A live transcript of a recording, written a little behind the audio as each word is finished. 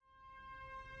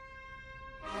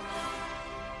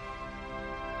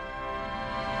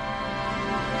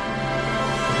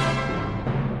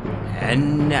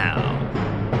And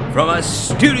now, from a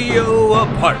studio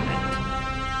apartment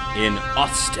in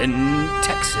Austin,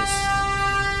 Texas,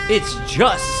 it's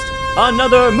Just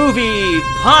Another Movie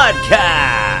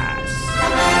Podcast!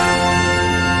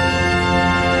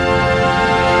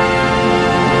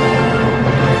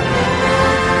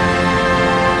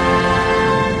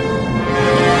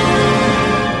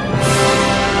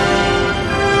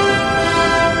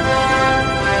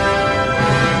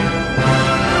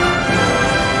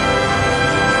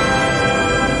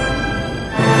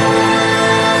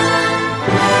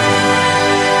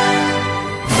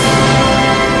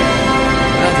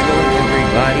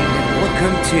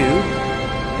 Welcome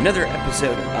to another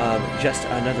episode of Just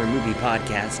Another Movie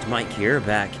Podcast. Mike here,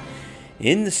 back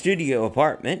in the studio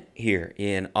apartment here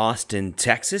in Austin,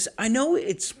 Texas. I know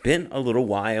it's been a little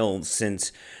while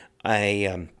since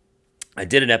I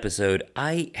did an episode.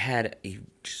 I had a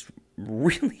just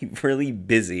really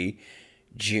busy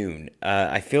June.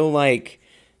 I feel like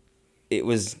it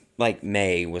was like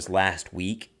May was last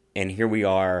week, and here we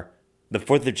are. The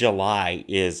 4th of July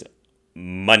is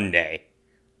Monday.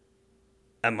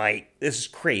 I'm like, this is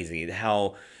crazy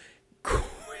how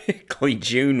quickly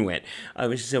June went. I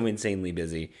was so insanely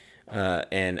busy,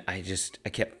 and I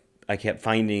kept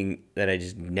finding that I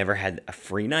just never had a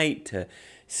free night to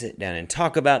sit down and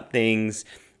talk about things.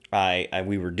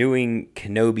 We were doing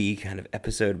Kenobi kind of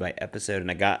episode by episode,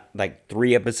 and I got like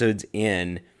 3 episodes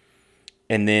in,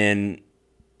 and then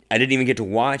I didn't even get to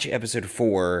watch episode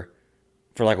 4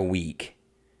 for like a week.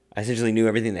 I essentially knew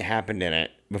everything that happened in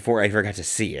it before I ever got to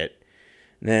see it.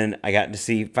 Then I got to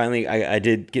see, finally, I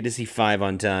did get to see 5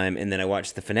 on time, and then I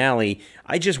watched the finale.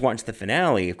 I just watched the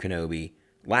finale of Kenobi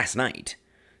last night.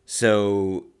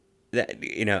 So, that,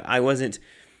 I wasn't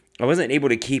able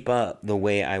to keep up the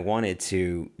way I wanted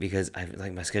to because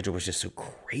my schedule was just so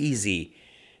crazy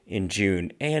in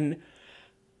June. And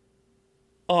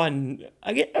not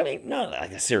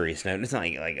like a serious note, it's not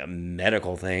like a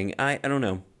medical thing. I don't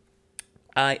know.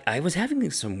 I was having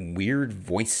some weird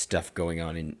voice stuff going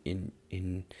on in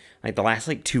like the last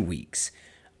 2 weeks.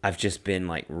 I've just been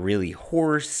like really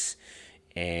hoarse,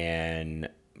 and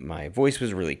my voice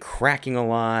was really cracking a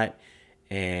lot,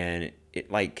 and it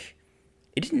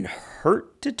didn't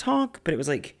hurt to talk, but it was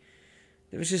like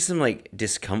there was just some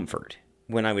discomfort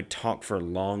when I would talk for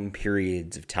long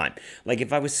periods of time. Like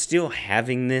if I was still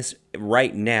having this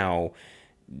right now,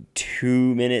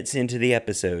 2 minutes into the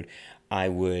episode, I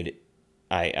would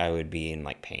be in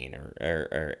pain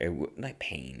or not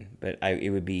pain, but it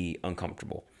would be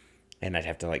uncomfortable, and I'd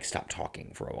have to stop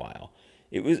talking for a while.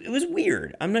 It was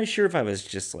weird. I'm not sure if I was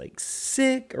just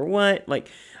sick or what.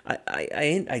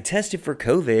 I tested for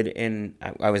COVID, and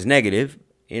I was negative,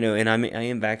 and I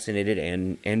am vaccinated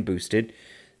and boosted,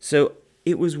 so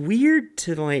it was weird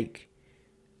to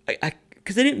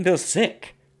because I didn't feel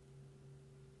sick,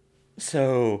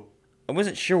 so I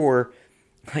wasn't sure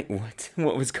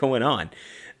what was going on.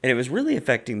 And it was really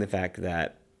affecting the fact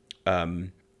that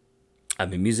I'm a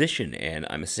musician and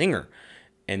I'm a singer.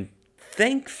 And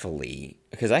thankfully,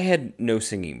 because I had no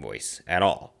singing voice at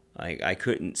all, I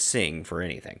couldn't sing for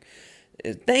anything.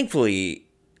 Thankfully,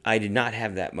 I did not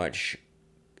have that much,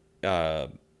 for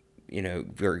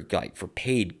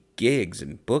paid gigs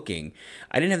and booking.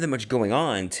 I didn't have that much going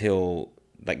on till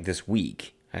this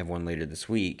week. I have one later this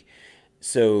week.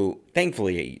 So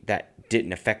thankfully, that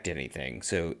didn't affect anything.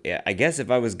 So I guess if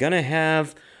I was gonna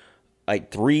have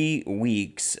 3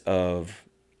 weeks of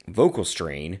vocal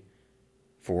strain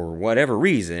for whatever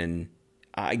reason,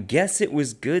 I guess it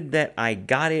was good that I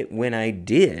got it when I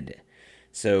did.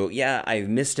 So yeah, I've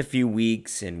missed a few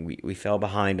weeks, and we fell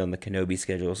behind on the Kenobi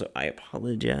schedule, so I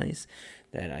apologize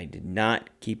that I did not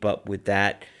keep up with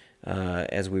that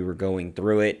as we were going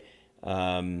through it.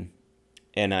 And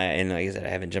like I said, I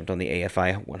haven't jumped on the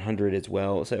AFI 100 as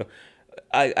well, so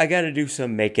I got to do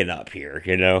some making up here,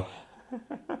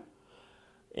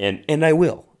 and I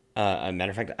will. As a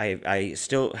matter of fact, I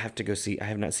still have to go see. I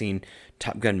have not seen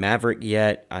Top Gun Maverick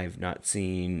yet. I've not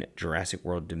seen Jurassic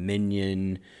World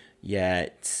Dominion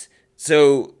yet.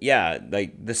 So yeah,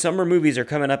 the summer movies are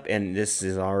coming up, and this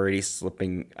is already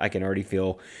slipping. I can already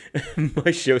feel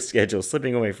my show schedule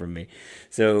slipping away from me.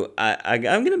 So I'm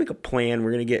gonna make a plan.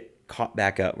 We're gonna get caught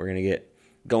back up. We're gonna get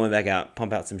going back out,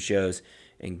 pump out some shows,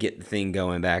 and get the thing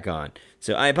going back on.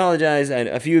 So I apologize.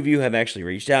 A few of you have actually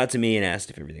reached out to me and asked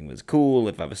if everything was cool,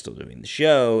 if I was still doing the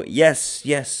show. Yes,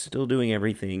 still doing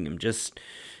everything. I'm just,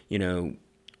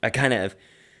 I kind of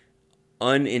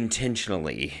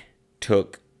unintentionally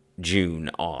took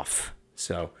June off.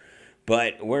 So,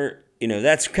 but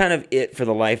that's kind of it for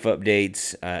the life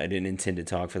updates. I didn't intend to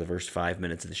talk for the first 5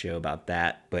 minutes of the show about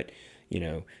that, but,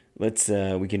 let's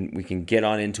we can get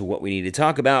on into what we need to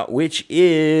talk about, which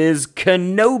is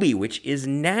Kenobi, which is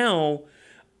now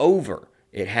over.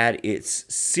 It had its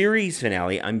series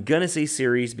finale. I'm gonna say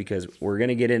series because we're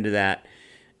gonna get into that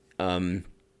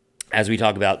as we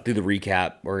talk about through the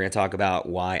recap. We're gonna talk about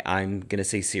why I'm gonna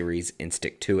say series and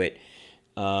stick to it.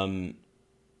 I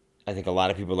think a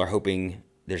lot of people are hoping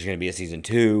there's gonna be a season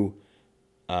 2.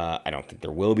 I don't think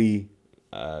there will be,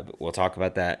 but we'll talk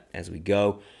about that as we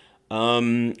go.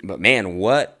 But man,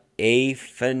 what a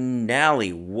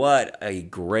finale. What a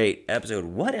great episode.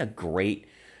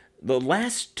 The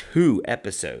last 2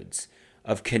 episodes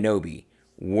of Kenobi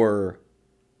were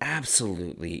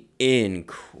absolutely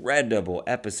incredible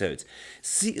episodes.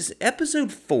 See,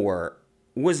 episode 4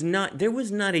 there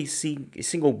was not a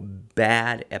single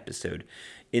bad episode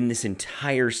in this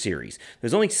entire series.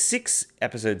 There's only 6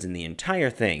 episodes in the entire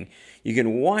thing. You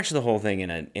can watch the whole thing in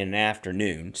an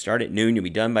afternoon. Start at noon, you'll be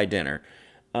done by dinner.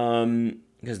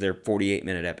 Because they're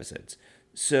 48-minute episodes.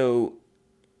 So,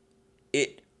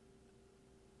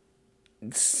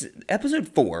 episode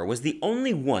 4 was the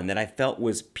only one that I felt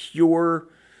was pure,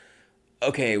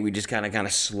 okay, we just kind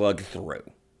of slugged through.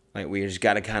 Like, we just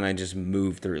got to kind of just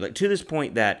move through. Like, to this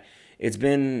point that it's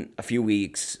been a few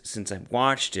weeks since I've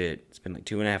watched it. It's been like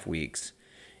 2.5 weeks.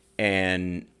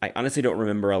 And I honestly don't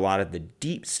remember a lot of the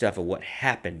deep stuff of what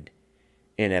happened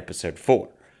in episode 4.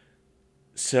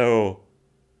 So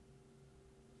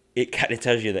it kind of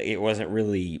tells you that it wasn't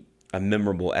really a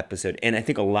memorable episode. And I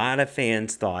think a lot of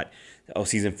fans thought,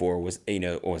 season 4 was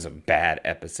a bad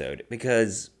episode.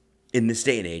 Because in this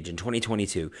day and age, in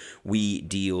 2022, we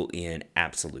deal in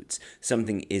absolutes.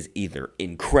 Something is either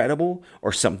incredible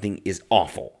or something is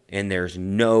awful. And there's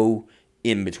no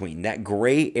in between. That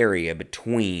gray area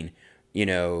between,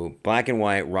 black and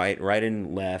white, right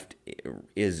and left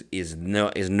is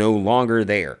no longer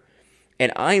there.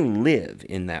 And I live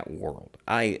in that world.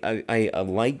 I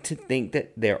like to think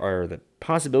that there are the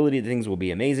possibility that things will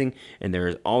be amazing, and there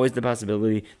is always the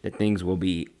possibility that things will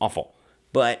be awful.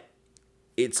 But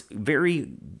it's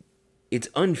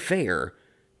unfair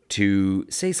to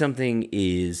say something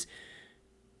is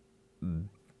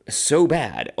so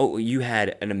bad. Oh, you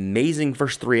had an amazing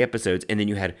first 3 episodes, and then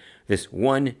you had this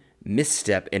one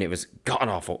misstep, and it was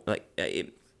god-awful.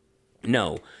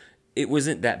 No, it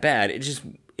wasn't that bad.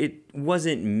 It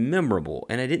wasn't memorable,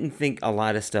 and I didn't think a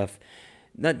lot of stuff,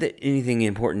 not that anything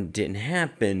important didn't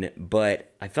happen,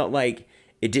 but I felt like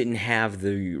it didn't have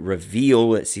the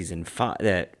reveal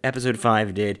that episode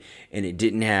 5 did, and it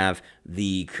didn't have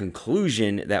the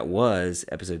conclusion that was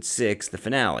episode 6, the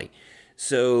finale.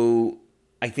 So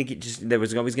I think there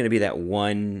was always going to be that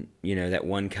one, that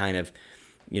one kind of,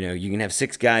 you can have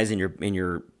 6 guys in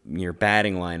your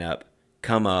batting lineup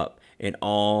come up and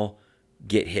all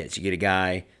get hits. You get a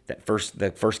guy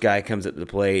the first guy comes up to the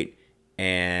plate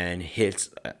and hits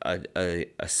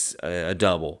a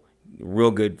double.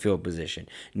 Real good field position.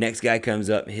 Next guy comes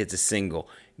up and hits a single.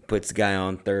 Puts the guy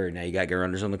on third. Now you got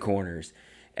runners on the corners.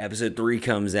 Episode 3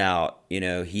 comes out.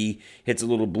 He hits a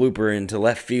little blooper into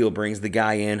left field, brings the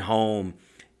guy in home.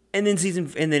 And then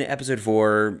episode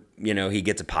 4, he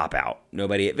gets a pop out.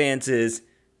 Nobody advances.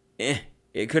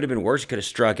 It could have been worse. It could have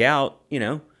struck out.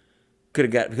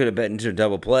 Could have bet into a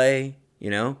double play.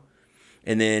 And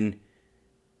then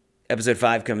episode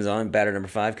 5 comes on. Batter number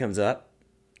 5 comes up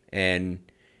and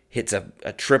hits a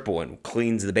triple and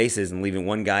cleans the bases and leaving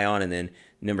one guy on, and then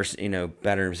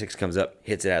batter number 6 comes up,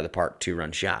 hits it out of the park,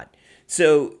 2-run shot.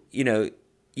 So, you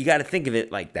got to think of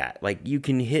it like that. Like, you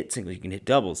can hit singles, you can hit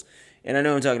doubles. And I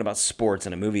know I'm talking about sports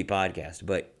on a movie podcast,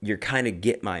 but you're kind of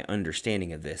get my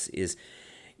understanding of this is,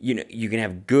 you can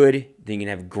have good, then you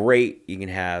can have great, you can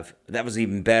have, that was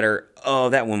even better. Oh,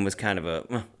 that one was kind of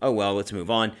oh, well, let's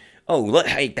move on. Oh,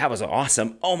 hey, that was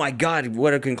awesome. Oh my God,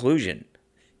 what a conclusion.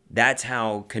 That's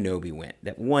how Kenobi went.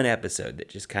 That one episode that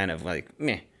just kind of like,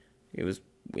 meh. It was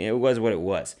what it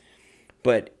was.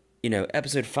 But,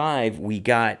 episode 5, we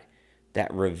got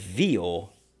that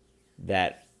reveal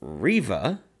that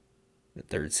Reva, the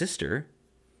third sister,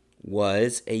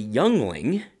 was a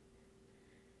youngling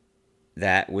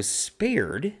that was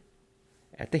spared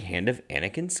at the hand of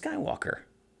Anakin Skywalker.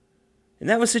 And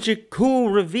that was such a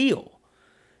cool reveal.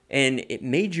 And it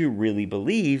made you really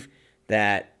believe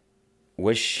that,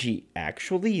 was she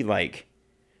actually,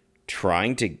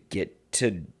 trying to get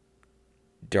to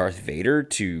Darth Vader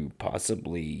to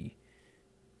possibly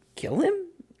kill him?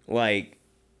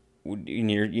 And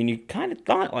you kind of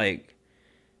thought,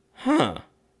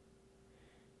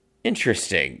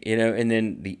 interesting, and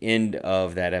then the end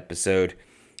of that episode,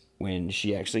 when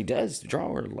she actually does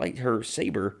draw her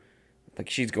saber, like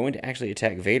she's going to actually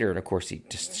attack Vader, and of course he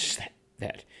just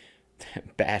that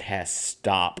badass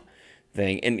stop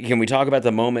thing. And can we talk about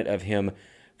the moment of him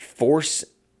force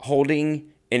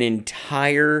holding an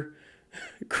entire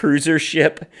cruiser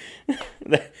ship?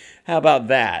 How about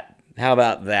that? How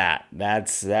about that?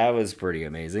 That was pretty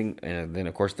amazing. And then,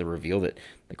 of course, the reveal that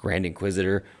the Grand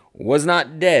Inquisitor was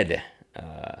not dead.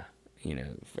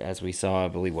 As we saw, I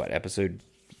believe, episode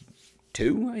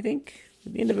 2, I think?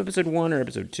 At the end of episode 1 or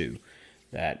episode 2,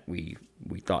 that we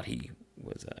thought he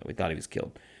was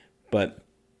killed. But,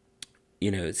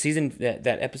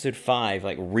 that episode 5,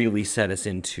 really set us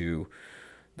into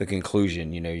the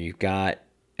conclusion. You've got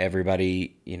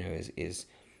everybody, is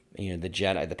the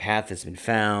Jedi, the path has been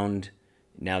found.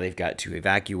 Now they've got to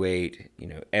evacuate.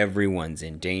 Everyone's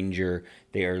in danger.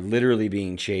 They are literally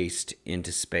being chased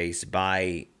into space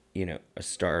by, a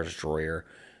Star Destroyer.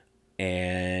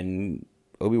 And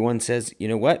Obi-Wan says, you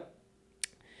know what?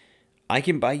 I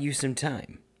can buy you some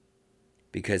time.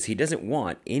 Because he doesn't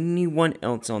want anyone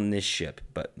else on this ship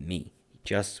but me. He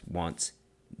just wants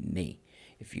me.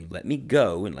 If you let me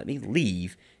go and let me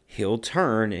leave, he'll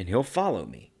turn and he'll follow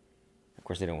me. Of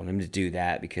course, they don't want him to do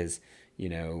that because,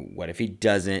 what if he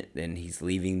doesn't? Then he's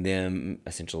leaving them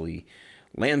essentially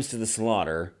lambs to the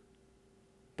slaughter.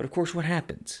 But of course, what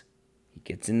happens? He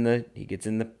gets in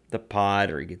the pod,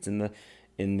 or he gets in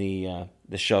the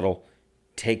shuttle,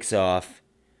 takes off,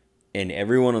 and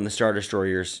everyone on the Star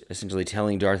Destroyer's essentially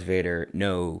telling Darth Vader,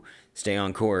 no, stay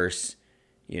on course,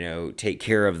 take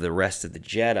care of the rest of the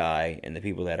Jedi and the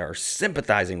people that are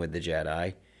sympathizing with the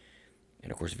Jedi.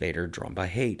 And of course, Vader, drawn by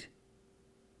hate.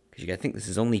 Because you got to think this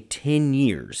is only 10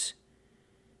 years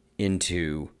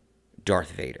into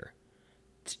Darth Vader.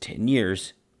 It's 10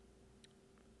 years,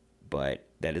 but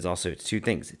that is also, it's two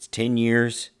things. It's 10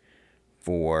 years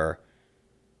for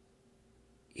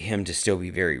him to still be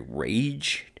very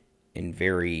raged and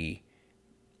very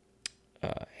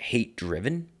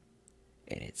hate-driven.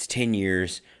 And it's 10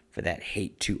 years for that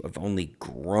hate to have only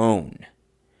grown.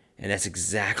 And that's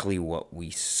exactly what we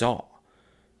saw.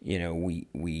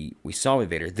 We saw with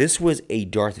Vader. This was a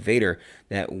Darth Vader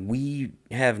that we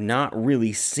have not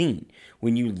really seen.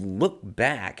 When you look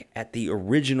back at the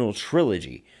original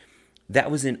trilogy,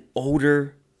 that was an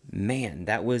older man.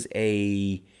 That was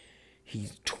he's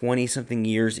 20-something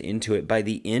years into it. By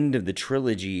the end of the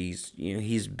trilogy,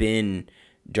 he's been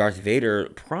Darth Vader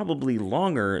probably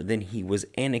longer than he was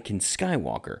Anakin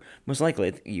Skywalker. Most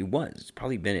likely he was. It's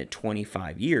probably been at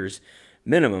 25 years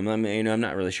minimum. I mean, I'm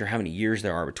not really sure how many years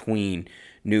there are between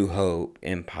New Hope,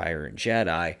 Empire, and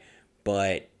Jedi,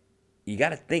 but you got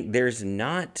to think there's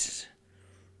not,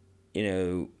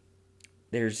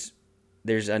 there's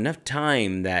enough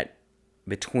time that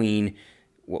between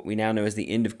what we now know as the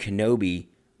end of Kenobi,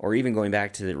 or even going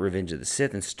back to the Revenge of the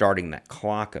Sith and starting that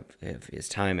clock of his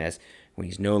time as when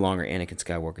he's no longer Anakin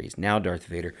Skywalker, he's now Darth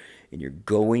Vader, and you're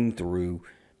going through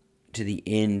to the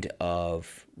end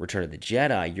of Return of the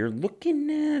Jedi, you're looking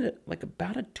at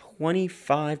about a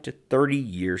 25 to 30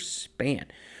 year span,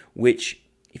 which,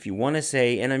 if you want to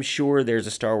say, and I'm sure there's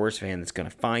a Star Wars fan that's going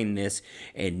to find this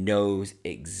and knows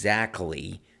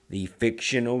exactly the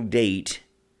fictional date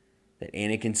that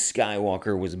Anakin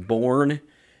Skywalker was born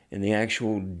and the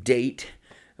actual date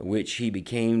at which he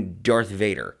became Darth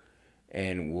Vader.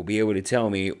 And will be able to tell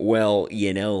me, well,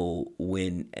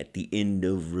 when at the end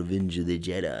of Revenge of the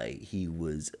Jedi, he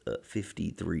was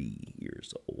 53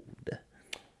 years old.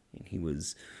 And he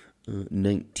was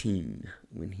 19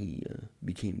 when he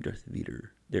became Darth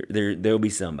Vader. There'll be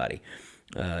somebody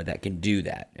that can do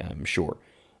that, I'm sure.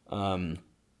 And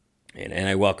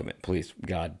I welcome it. Please,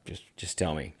 God, just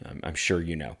tell me. I'm sure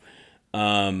you know.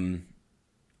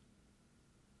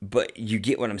 But you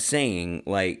get what I'm saying,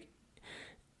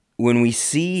 when we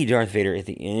see Darth Vader at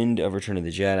the end of Return of the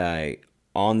Jedi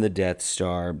on the Death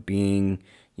Star being,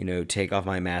 take off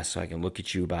my mask so I can look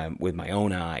at you with my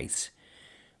own eyes,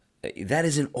 that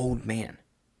is an old man.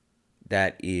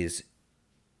 That is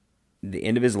the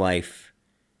end of his life,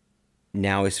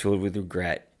 now is filled with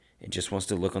regret and just wants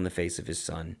to look on the face of his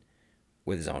son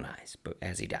with his own eyes, but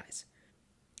as he dies.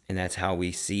 And that's how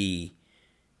we see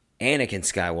Anakin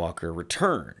Skywalker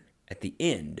return at the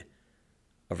end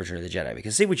of Return of the Jedi.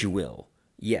 Because say what you will,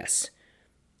 yes,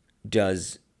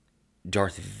 does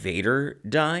Darth Vader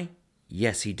die?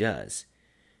 Yes, he does.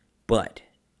 But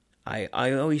I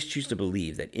always choose to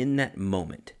believe that in that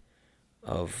moment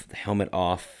of the helmet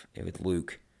off with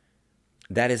Luke,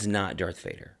 that is not Darth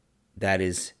Vader. That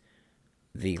is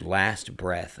the last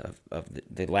breath of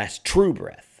the last true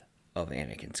breath of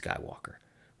Anakin Skywalker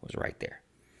was right there.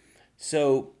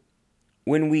 So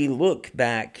when we look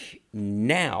back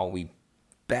now, we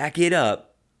back it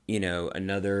up,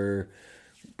 another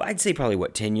I'd say probably,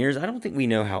 10 years? I don't think we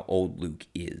know how old Luke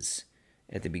is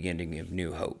at the beginning of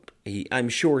New Hope. I'm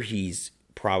sure he's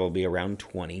probably around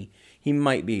 20. He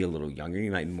might be a little younger. He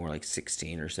might be more like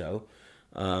 16 or so.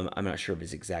 I'm not sure of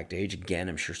his exact age. Again,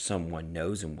 I'm sure someone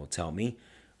knows and will tell me.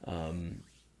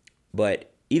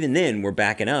 But even then, we're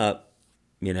backing up,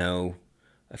 a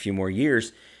few more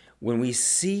years. When we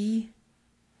see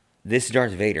this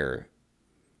Darth Vader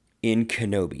in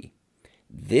Kenobi,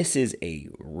 this is a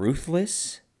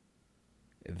ruthless,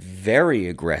 very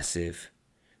aggressive,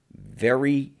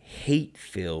 very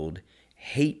hate-filled,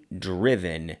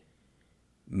 hate-driven,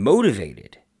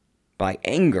 motivated by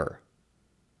anger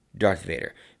Darth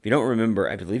Vader. If you don't remember,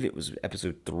 I believe it was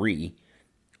episode 3,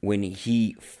 when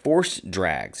he force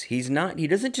drags. He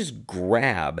doesn't just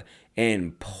grab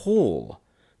and pull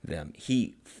them.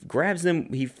 He grabs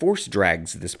them, he force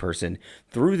drags this person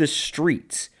through the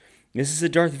streets. This is a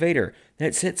Darth Vader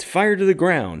that sets fire to the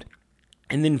ground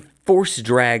and then force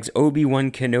drags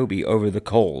Obi-Wan Kenobi over the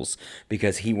coals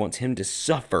because he wants him to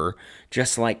suffer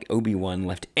just like Obi-Wan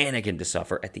left Anakin to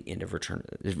suffer at the end of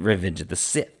Revenge of the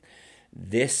Sith.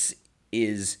 This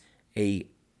is a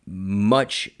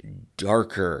much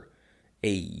darker,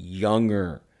 a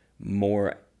younger,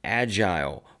 more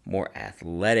agile, more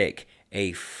athletic,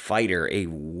 a fighter, a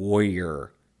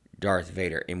warrior Darth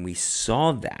Vader. And we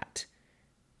saw that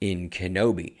in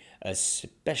Kenobi,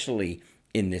 especially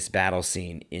in this battle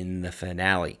scene in the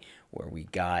finale, where we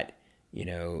got,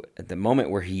 at the moment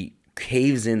where he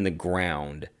caves in the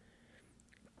ground,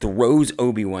 throws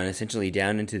Obi-Wan essentially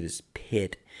down into this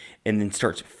pit, and then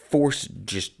starts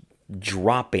just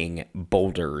dropping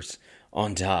boulders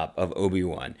on top of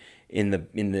Obi-Wan in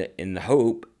the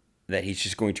hope that he's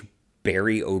just going to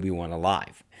bury Obi-Wan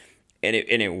alive. And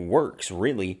it works,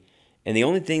 really. And the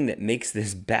only thing that makes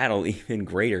this battle even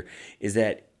greater is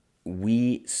that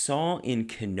we saw in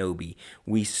Kenobi,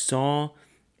 we saw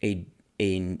a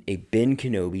Ben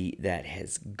Kenobi that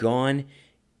has gone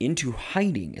into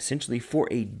hiding essentially for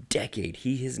a decade.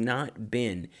 He has not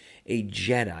been a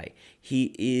Jedi.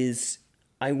 He is,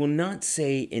 I will not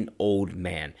say an old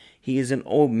man. He is an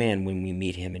old man when we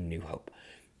meet him in New Hope.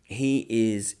 He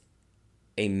is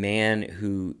a man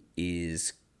who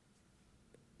is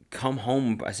come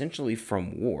home essentially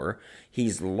from war.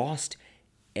 He's lost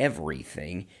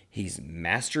everything. His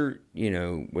master,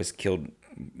 was killed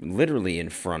literally in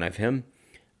front of him.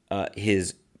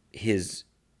 His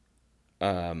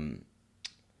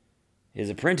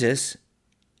apprentice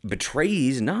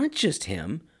betrays not just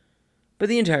him, but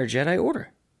the entire Jedi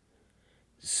Order.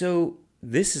 So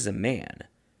this is a man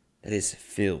that is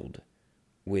filled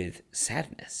with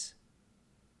sadness.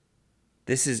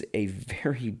 This is a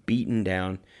very beaten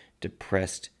down,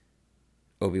 depressed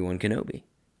Obi-Wan Kenobi.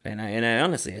 And I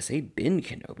honestly, I say Ben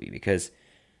Kenobi because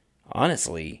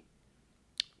honestly,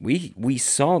 we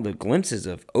saw the glimpses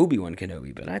of Obi-Wan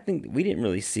Kenobi, but I think we didn't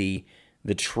really see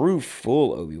the true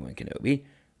full Obi-Wan Kenobi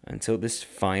until this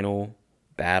final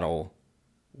battle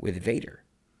with Vader.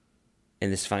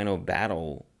 And this final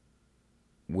battle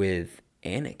with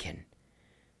Anakin.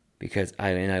 Because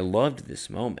I loved this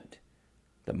moment.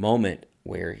 The moment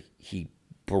where he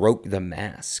broke the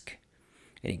mask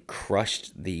and he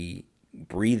crushed the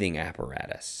breathing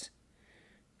apparatus.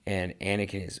 And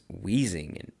Anakin is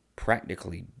wheezing and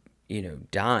practically,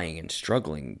 dying and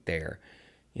struggling there,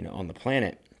 on the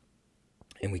planet.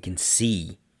 And we can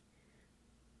see,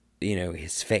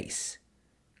 his face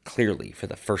clearly for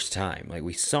the first time. Like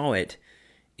we saw it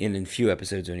in a few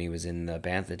episodes when he was in the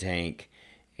Bantha tank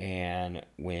and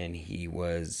when he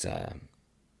was,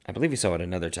 I believe we saw it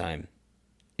another time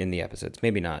in the episodes.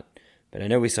 Maybe not, but I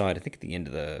know we saw it, I think at the end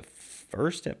of the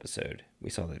first episode,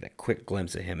 we saw that quick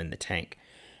glimpse of him in the tank.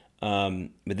 But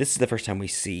this is the first time we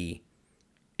see,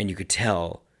 and you could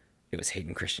tell it was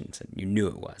Hayden Christensen. You knew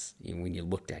it was. When you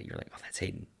looked at it, you're like, oh, that's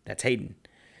Hayden. That's Hayden.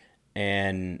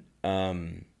 And, but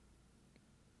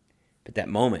that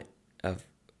moment of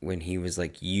when he was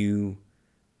like, you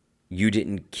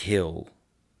didn't kill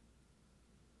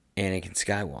Anakin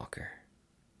Skywalker.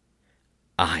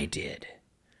 I did.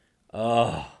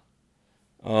 Oh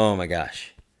my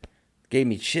gosh. Gave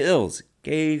me chills.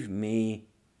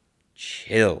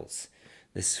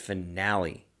 This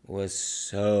finale was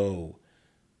so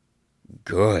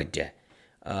good.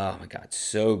 Oh my God,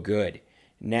 so good.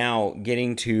 Now,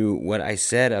 getting to what I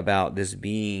said about this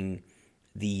being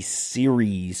the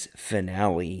series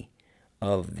finale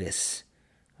of this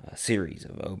series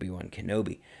of Obi-Wan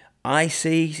Kenobi. I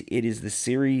say it is the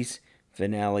series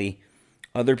finale.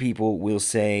 Other people will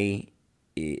say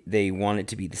they want it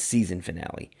to be the season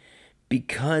finale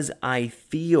because I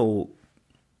feel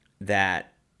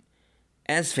that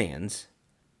as fans,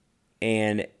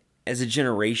 And as a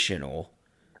generational,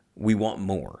 we want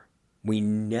more. We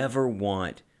never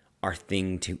want our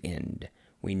thing to end.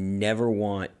 We never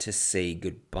want to say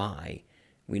goodbye.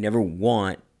 We never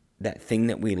want that thing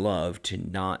that we love to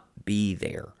not be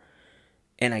there.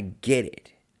 And I get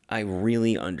it. I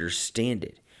really understand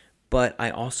it. But I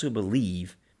also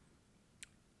believe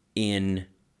in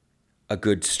a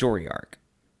good story arc.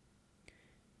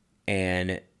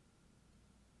 And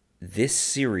this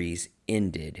series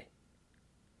ended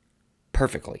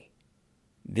perfectly.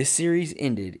 This series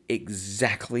ended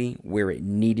exactly where it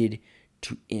needed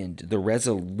to end. The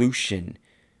resolution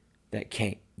that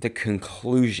came, the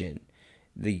conclusion,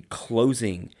 the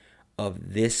closing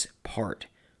of this part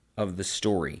of the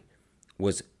story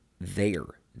was there.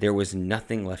 There was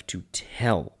nothing left to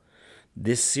tell.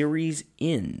 This series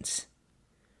ends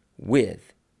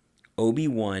with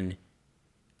Obi-Wan,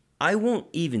 I won't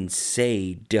even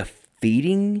say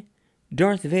defeating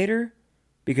Darth Vader,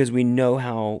 because we know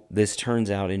how this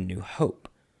turns out in New Hope,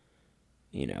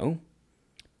 And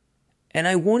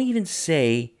I won't even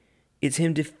say it's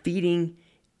him defeating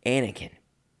Anakin.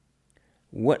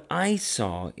 What I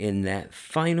saw in that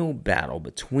final battle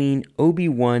between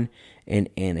Obi-Wan and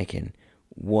Anakin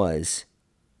was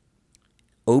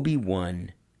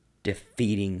Obi-Wan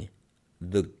defeating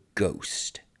the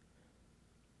ghost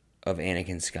of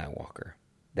Anakin Skywalker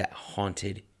that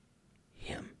haunted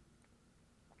him.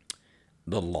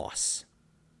 The loss.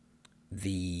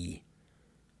 He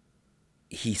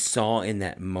saw in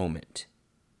that moment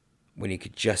when he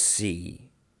could just see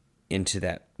into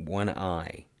that one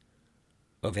eye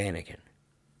of Anakin.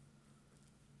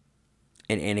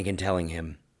 And Anakin telling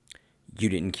him, you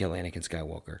didn't kill Anakin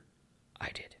Skywalker. I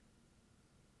did.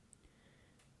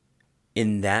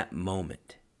 In that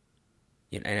moment,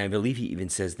 and I believe he even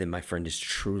says that my friend is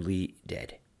truly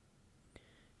dead.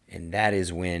 And that is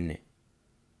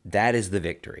the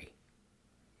victory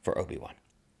for Obi-Wan.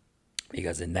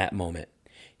 Because in that moment,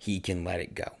 he can let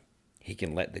it go. He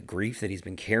can let the grief that he's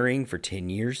been carrying for 10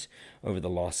 years over the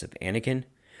loss of Anakin,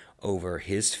 over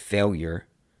his failure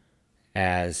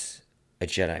as a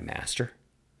Jedi Master,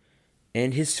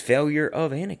 and his failure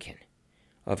of Anakin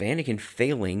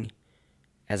failing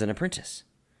as an apprentice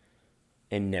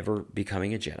and never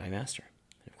becoming a Jedi Master.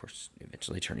 And of course,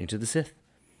 eventually turning to the Sith.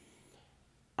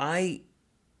 I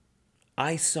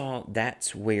saw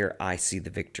that's where I see the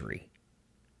victory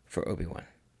for Obi-Wan.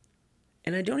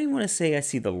 And I don't even want to say I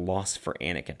see the loss for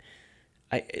Anakin.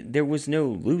 There was no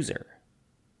loser.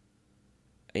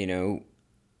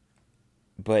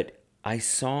 But I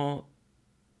saw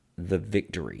the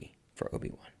victory for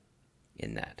Obi-Wan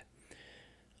in that.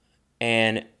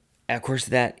 And of course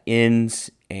that ends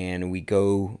and he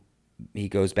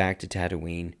goes back to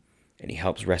Tatooine and he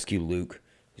helps rescue Luke,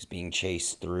 who's being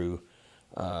chased through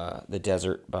the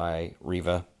desert by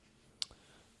Reva.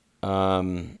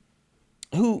 To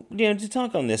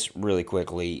talk on this really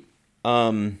quickly,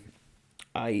 I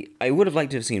would have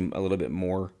liked to have seen a little bit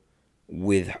more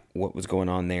with what was going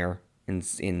on there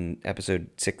in episode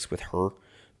 6 with her,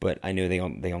 but I know they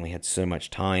only had so much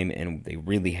time and they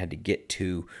really had to get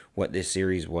to what this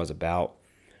series was about.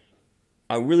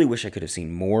 I really wish I could have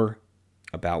seen more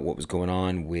about what was going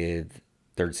on with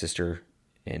Third Sister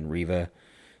and Reva,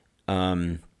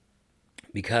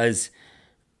 because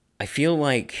I feel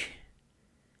like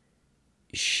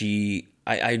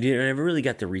I never really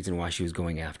got the reason why she was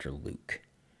going after Luke.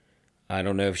 I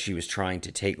don't know if she was trying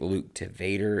to take Luke to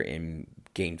Vader and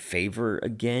gain favor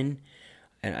again,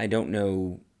 and I don't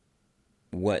know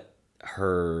what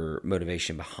her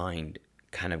motivation behind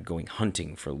kind of going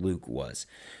hunting for Luke was.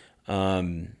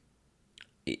 Of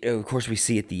course, we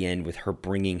see at the end with her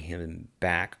bringing him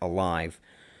back alive,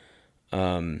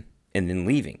 and then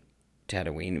leaving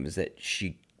Tatooine. It was that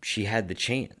she had the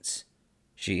chance.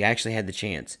 She actually had the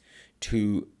chance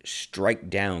to strike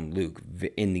down Luke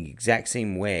in the exact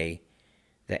same way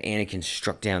that Anakin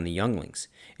struck down the younglings.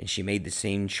 And she made the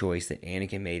same choice that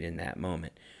Anakin made in that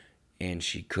moment. And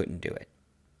she couldn't do it.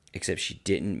 Except she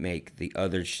didn't make the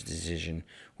other decision,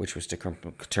 which was to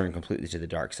turn completely to the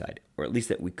dark side. Or at least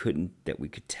that we could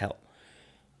tell.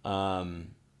 But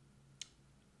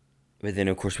then,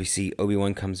 of course, we see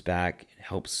Obi-Wan comes back,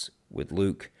 helps with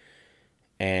Luke.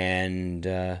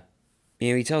 And,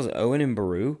 he tells Owen and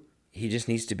Beru he just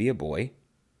needs to be a boy.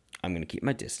 I'm going to keep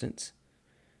my distance.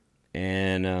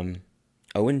 And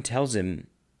Owen tells him,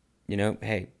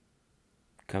 hey,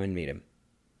 come and meet him.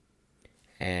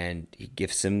 And he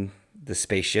gives him the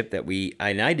spaceship that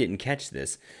I didn't catch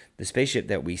this, the spaceship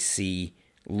that we see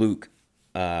Luke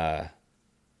has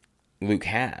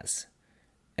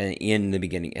at the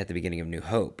beginning of New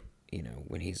Hope.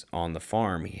 when he's on the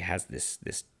farm, he has this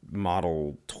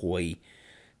model toy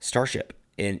starship,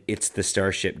 and it's the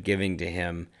starship given to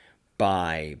him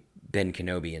by Ben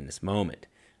Kenobi in this moment.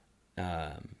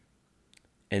 And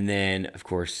then, of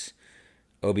course,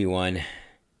 Obi-Wan,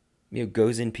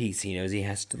 goes in peace. He knows he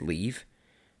has to leave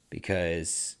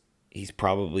because he's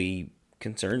probably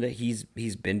concerned that he's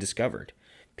been discovered.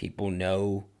 People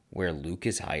know where Luke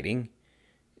is hiding.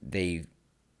 They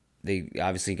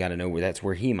obviously got to know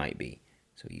where he might be.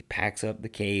 So he packs up the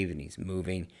cave and he's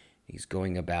moving. He's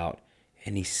going about,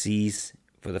 and he sees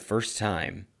for the first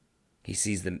time, he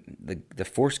sees the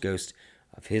Force ghost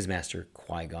of his master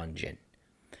Qui-Gon Jinn.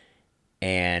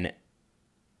 And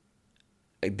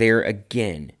there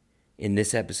again, in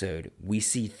this episode, we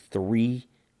see 3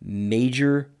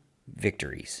 major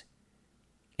victories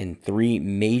and 3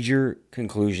 major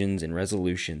conclusions and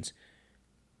resolutions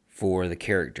for the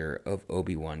character of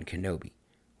Obi-Wan Kenobi.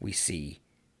 We see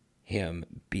him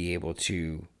be able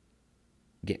to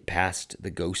get past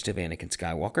the ghost of Anakin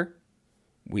Skywalker.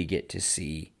 We get to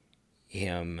see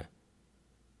him,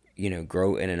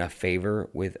 grow in enough favor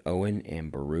with Owen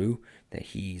and Beru that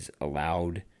he's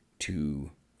allowed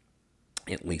to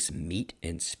at least meet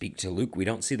and speak to Luke. We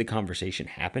don't see the conversation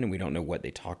happen, and we don't know what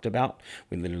they talked about.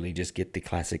 We literally just get the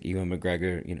classic Ewan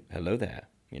McGregor, hello there,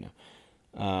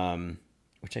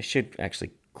 which I should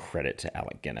actually credit to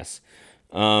Alec Guinness.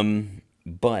 And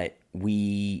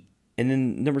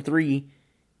then number 3,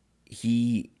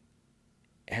 he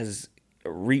has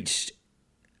reached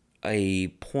a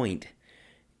point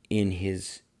in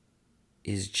his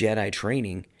Jedi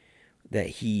training that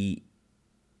he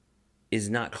is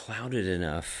not clouded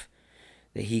enough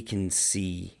that he can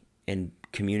see and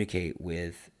communicate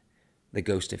with the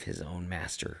ghost of his own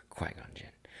master, Qui-Gon Jinn.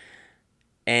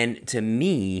 And to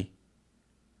me,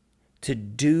 to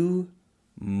do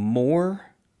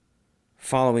more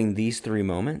following these 3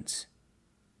 moments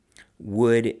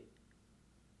would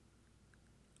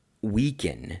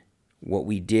weaken what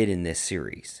we did in this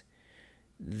series.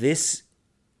 This,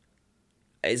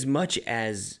 as much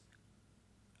as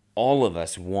all of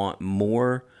us want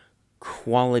more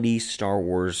quality Star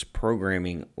Wars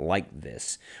programming like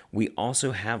this, we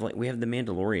also have The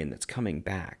Mandalorian that's coming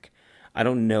back. I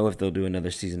don't know if they'll do another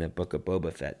season of Book of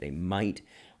Boba Fett. They might.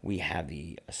 We have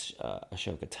the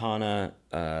Ahsoka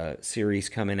Tano series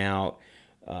coming out.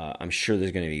 I'm sure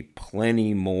there's going to be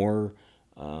plenty more.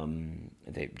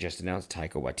 They just announced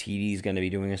Taika Waititi is going to be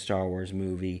doing a Star Wars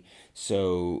movie.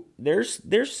 So there's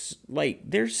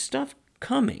stuff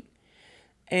coming.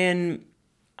 And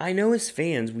I know as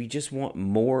fans, we just want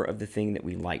more of the thing that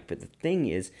we like. But the thing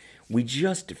is, we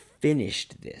just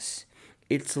finished this.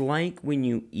 It's like when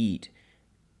you eat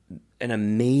an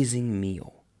amazing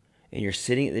meal and you're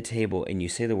sitting at the table and you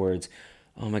say the words,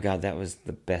 "Oh my God, that was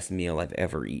the best meal I've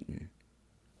ever eaten."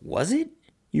 Was it?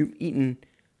 You've eaten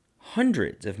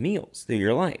hundreds of meals through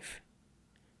your life.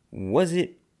 Was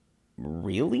it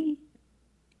really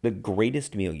the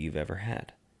greatest meal you've ever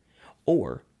had?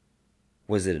 Or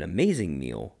was it an amazing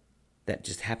meal that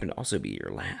just happened to also be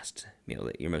your last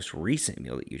meal, your most recent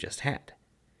meal that you just had?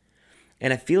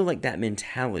 And I feel like that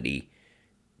mentality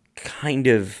kind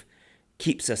of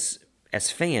keeps us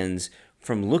as fans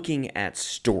from looking at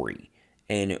story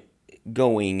and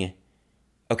going,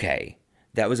 okay,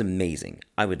 that was amazing.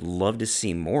 I would love to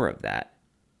see more of that.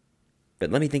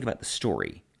 But let me think about the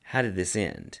story. How did this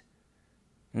end?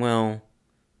 Well,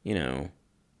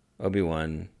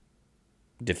 Obi-Wan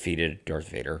defeated Darth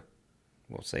Vader.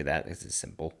 We'll say that. This is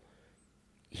simple.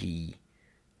 He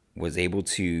was able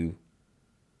to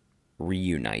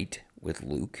reunite with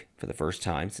Luke for the first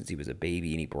time since he was a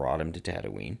baby, and he brought him to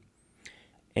Tatooine.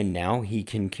 And now he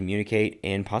can communicate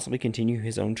and possibly continue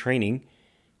his own training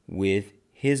with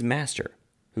his master,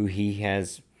 who he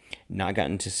has not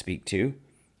gotten to speak to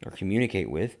or communicate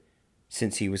with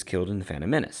since he was killed in the Phantom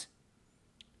Menace.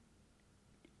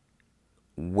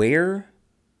 Where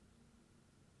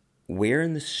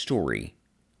in the story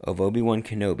of Obi-Wan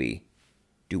Kenobi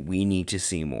do we need to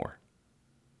see more?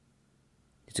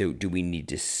 So do we need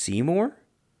to see more?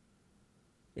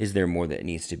 Is there more that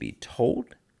needs to be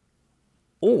told?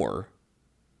 Or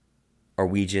are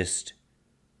we just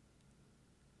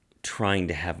trying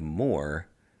to have more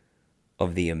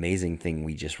of the amazing thing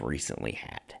we just recently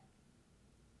had?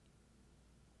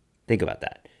 Think about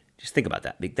that. Just think about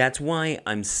that. That's why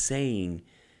I'm saying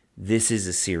this is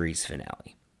a series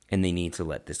finale, and they need to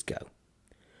let this go.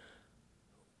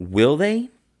 Will they?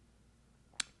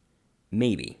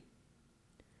 Maybe.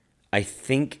 I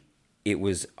think it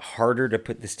was harder to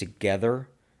put this together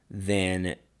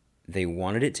than they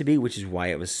wanted it to be, which is why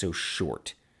it was so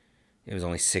short. It was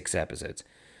only 6 episodes.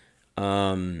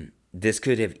 this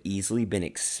could have easily been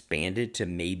expanded to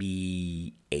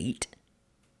maybe 8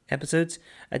 episodes.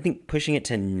 I think pushing it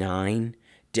to 9,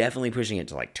 definitely pushing it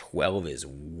to like 12 is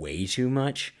way too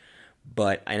much.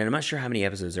 But, and I'm not sure how many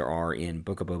episodes there are in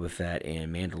Book of Boba Fett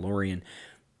and Mandalorian,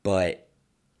 but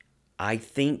I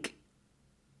think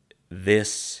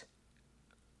this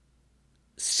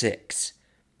 6,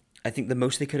 I think the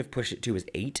most they could have pushed it to is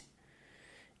 8.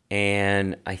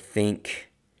 And I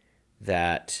think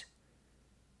that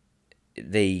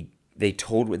they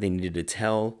told what they needed to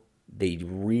tell. They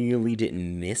really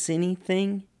didn't miss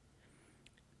anything.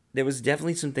 There was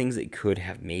definitely some things they could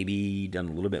have maybe done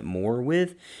a little bit more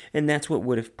with, and that's what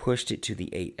would have pushed it to the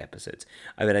 8 episodes.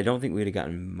 I mean, I don't think we would have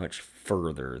gotten much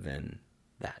further than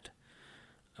that.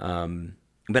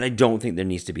 But I don't think there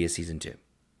needs to be a season 2.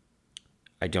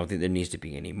 I don't think there needs to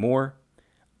be any more.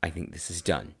 I think this is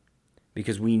done.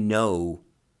 Because we know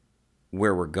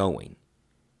where we're going.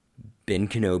 Ben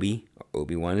Kenobi,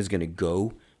 Obi-Wan, is going to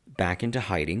go back into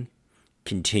hiding,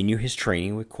 continue his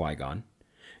training with Qui-Gon.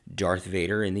 Darth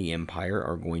Vader and the Emperor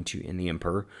are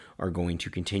going to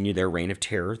continue their reign of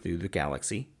terror through the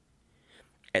galaxy.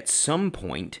 At some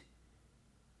point,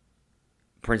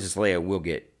 Princess Leia will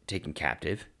get taken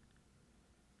captive.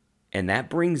 And that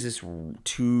brings us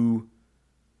to,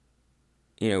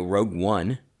 Rogue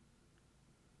One,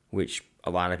 which a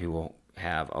lot of people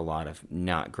have a lot of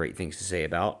not great things to say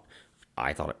about.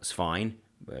 I thought it was fine,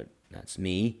 but that's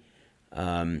me.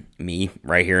 Me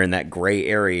right here in that gray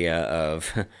area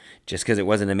of just because it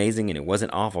wasn't amazing and it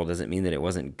wasn't awful doesn't mean that it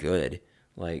wasn't good.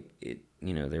 Like,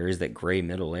 there is that gray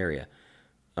middle area.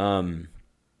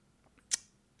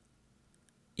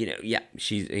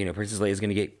 She's, Princess Leia is going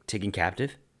to get taken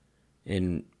captive,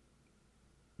 and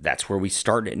that's where we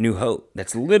start at New Hope.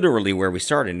 That's literally where we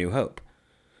start at New Hope.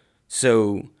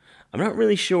 So I'm not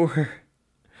really sure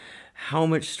how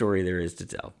much story there is to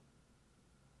tell.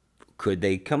 Could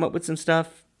they come up with some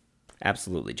stuff?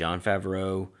 Absolutely. Jon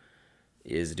Favreau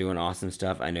is doing awesome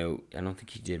stuff. I don't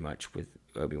think he did much with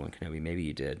Obi-Wan Kenobi. Maybe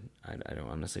he did. I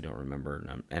honestly don't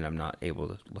remember, and I'm not able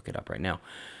to look it up right now.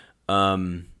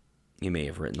 He may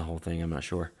have written the whole thing. I'm not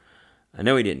sure. I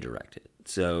know he didn't direct it.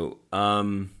 So,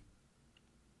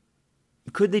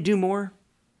 could they do more?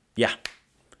 Yeah.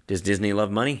 Does Disney love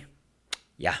money?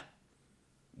 Yeah.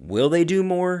 Will they do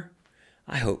more?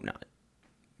 I hope not.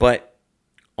 But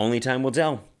only time will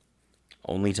tell.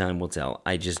 Only time will tell.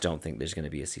 I just don't think there's going to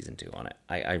be a season 2 on it.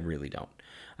 I really don't.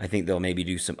 I think they'll maybe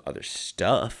do some other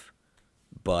stuff,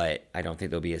 but I don't think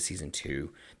there'll be a season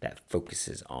 2 that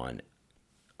focuses on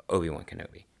Obi-Wan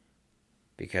Kenobi,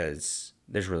 because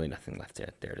there's really nothing left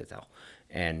there to tell.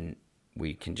 And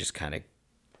we can just kind of,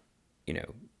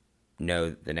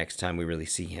 know the next time we really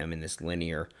see him in this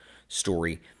linear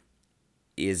story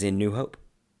is in New Hope.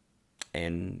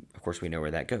 And, of course, we know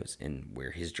where that goes and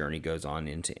where his journey goes on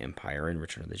into Empire and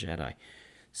Return of the Jedi.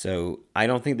 So I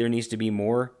don't think there needs to be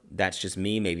more. That's just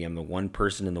me. Maybe I'm the one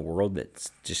person in the world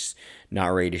that's just not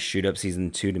ready to shoot up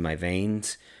season 2 to my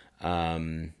veins.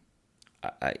 I'm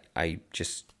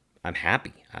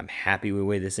happy. I'm happy with the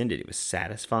way this ended. It was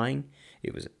satisfying.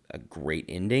 It was a great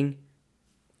ending.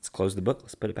 Let's close the book.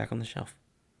 Let's put it back on the shelf.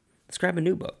 Let's grab a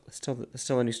new book. Let's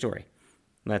tell a new story.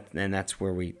 And that's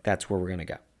where we're gonna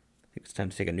go. I think it's time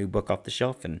to take a new book off the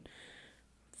shelf and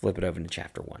flip it over to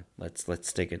chapter 1.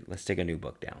 Let's take a new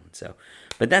book down. So,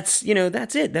 but that's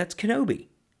it. That's Kenobi.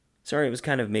 Sorry, it was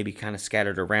kind of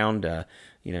scattered around. I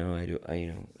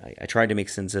tried to make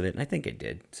sense of it, and I think it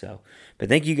did. So, but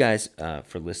thank you guys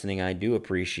for listening. I do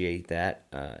appreciate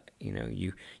that.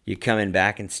 You coming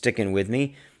back and sticking with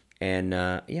me, and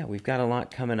we've got a lot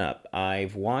coming up.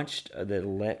 I've watched the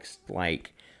next I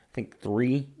think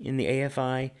 3 in the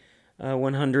AFI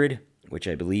 100, which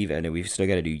I believe. I know we've still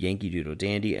got to do Yankee Doodle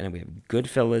Dandy, and we have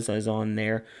Goodfellas is on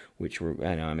there, which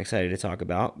I'm excited to talk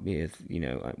about with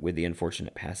the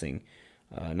unfortunate passing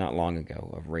not long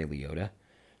ago of Ray Liotta.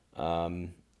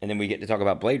 And then we get to talk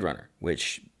about Blade Runner,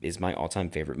 which is my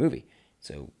all-time favorite movie.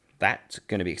 So that's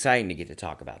going to be exciting to get to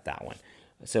talk about that one.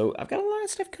 So I've got a lot of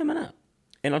stuff coming up.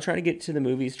 And I'll try to get to the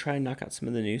movies, try and knock out some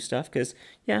of the new stuff, because,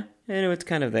 I know it's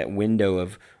kind of that window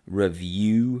of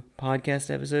review podcast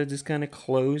episodes is kind of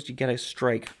closed. You got to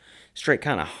strike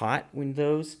kind of hot with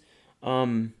those.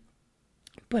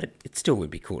 But it still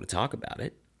would be cool to talk about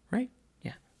it, right?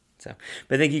 Yeah. So,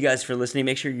 but thank you guys for listening.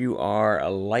 Make sure you are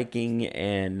liking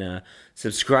and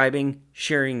subscribing,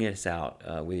 sharing us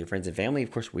out with your friends and family.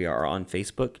 Of course, we are on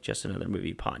Facebook, Just Another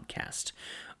Movie Podcast,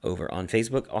 over on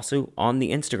Facebook, also on the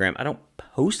Instagram. I don't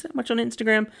post that much on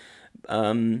Instagram, but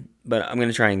I'm going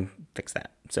to try and fix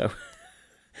that. So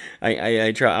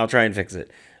I'll try and fix it.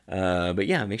 But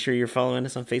yeah, make sure you're following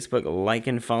us on Facebook,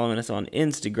 liking, following us on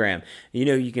Instagram.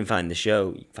 You can find the show.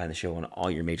 You can find the show on all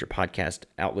your major podcast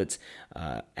outlets,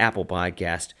 Apple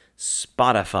Podcast,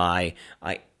 Spotify.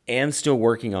 I am still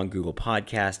working on Google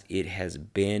Podcast. It has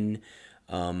been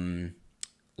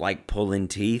like pulling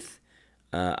teeth.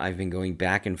 I've been going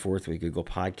back and forth with Google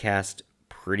Podcast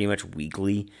pretty much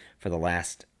weekly for the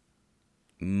last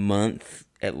month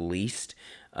at least,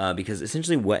 because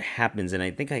essentially what happens, and I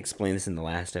think I explained this in the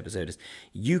last episode, is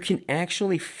you can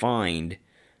actually find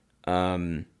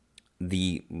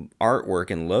the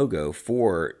artwork and logo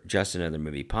for Just Another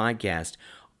Movie Podcast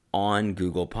on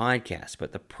Google Podcast.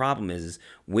 But the problem is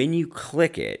when you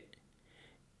click it,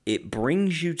 it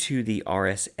brings you to the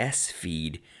RSS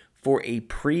feed for a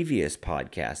previous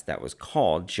podcast that was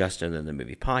called Just Another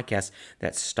Movie Podcast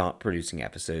that stopped producing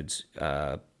episodes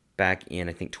back in,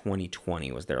 I think,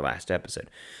 2020 was their last episode.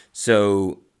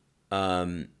 So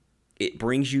it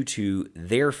brings you to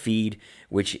their feed,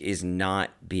 which is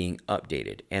not being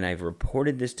updated. And I've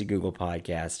reported this to Google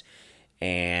Podcast,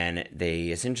 and they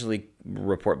essentially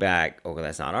report back, oh,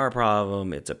 that's not our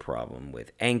problem. It's a problem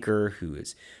with Anchor, who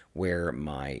is where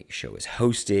my show is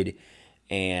hosted.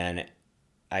 And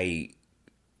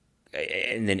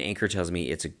then Anchor tells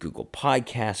me it's a Google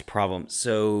Podcast problem.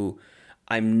 So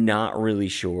I'm not really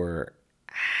sure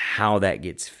how that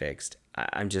gets fixed.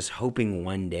 I'm just hoping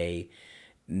one day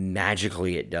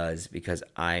magically it does, because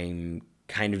I'm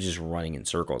kind of just running in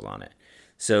circles on it.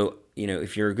 So,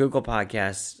 if you're a Google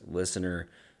Podcast listener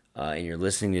and you're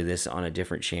listening to this on a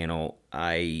different channel,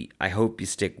 I hope you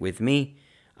stick with me.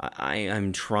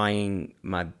 I'm trying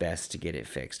my best to get it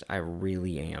fixed. I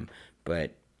really am.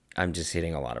 But I'm just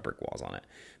hitting a lot of brick walls on it.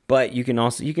 But you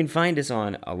can find us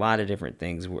on a lot of different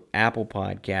things. We're Apple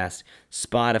Podcasts,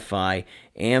 Spotify,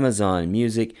 Amazon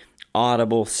Music,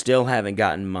 Audible. Still haven't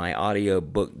gotten my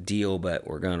audiobook deal, but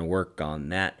we're going to work on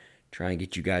that. Try and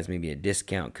get you guys maybe a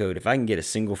discount code. If I can get a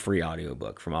single free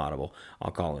audiobook from Audible,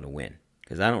 I'll call it a win.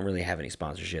 Because I don't really have any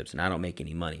sponsorships, and I don't make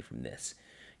any money from this.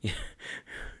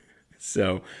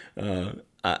 So, if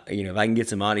I can get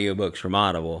some audiobooks from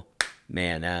Audible,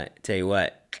 man, I tell you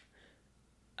what,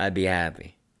 I'd be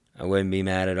happy. I wouldn't be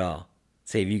mad at all.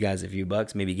 Save you guys a few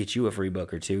bucks, maybe get you a free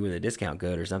book or two with a discount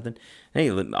code or something. Hey,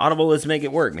 Audible, let's make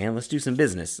it work, man. Let's do some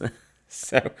business.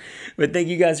 But thank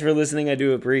you guys for listening. I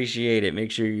do appreciate it.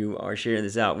 Make sure you are sharing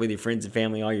this out with your friends and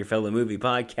family, all your fellow movie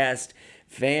podcast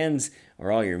fans,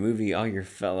 or all your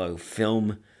fellow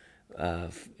film,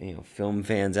 film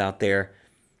fans out there.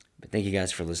 But thank you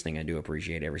guys for listening. I do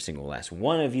appreciate every single last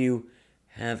one of you.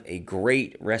 Have a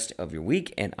great rest of your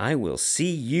week, and I will see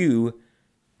you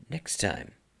next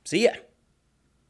time. See ya.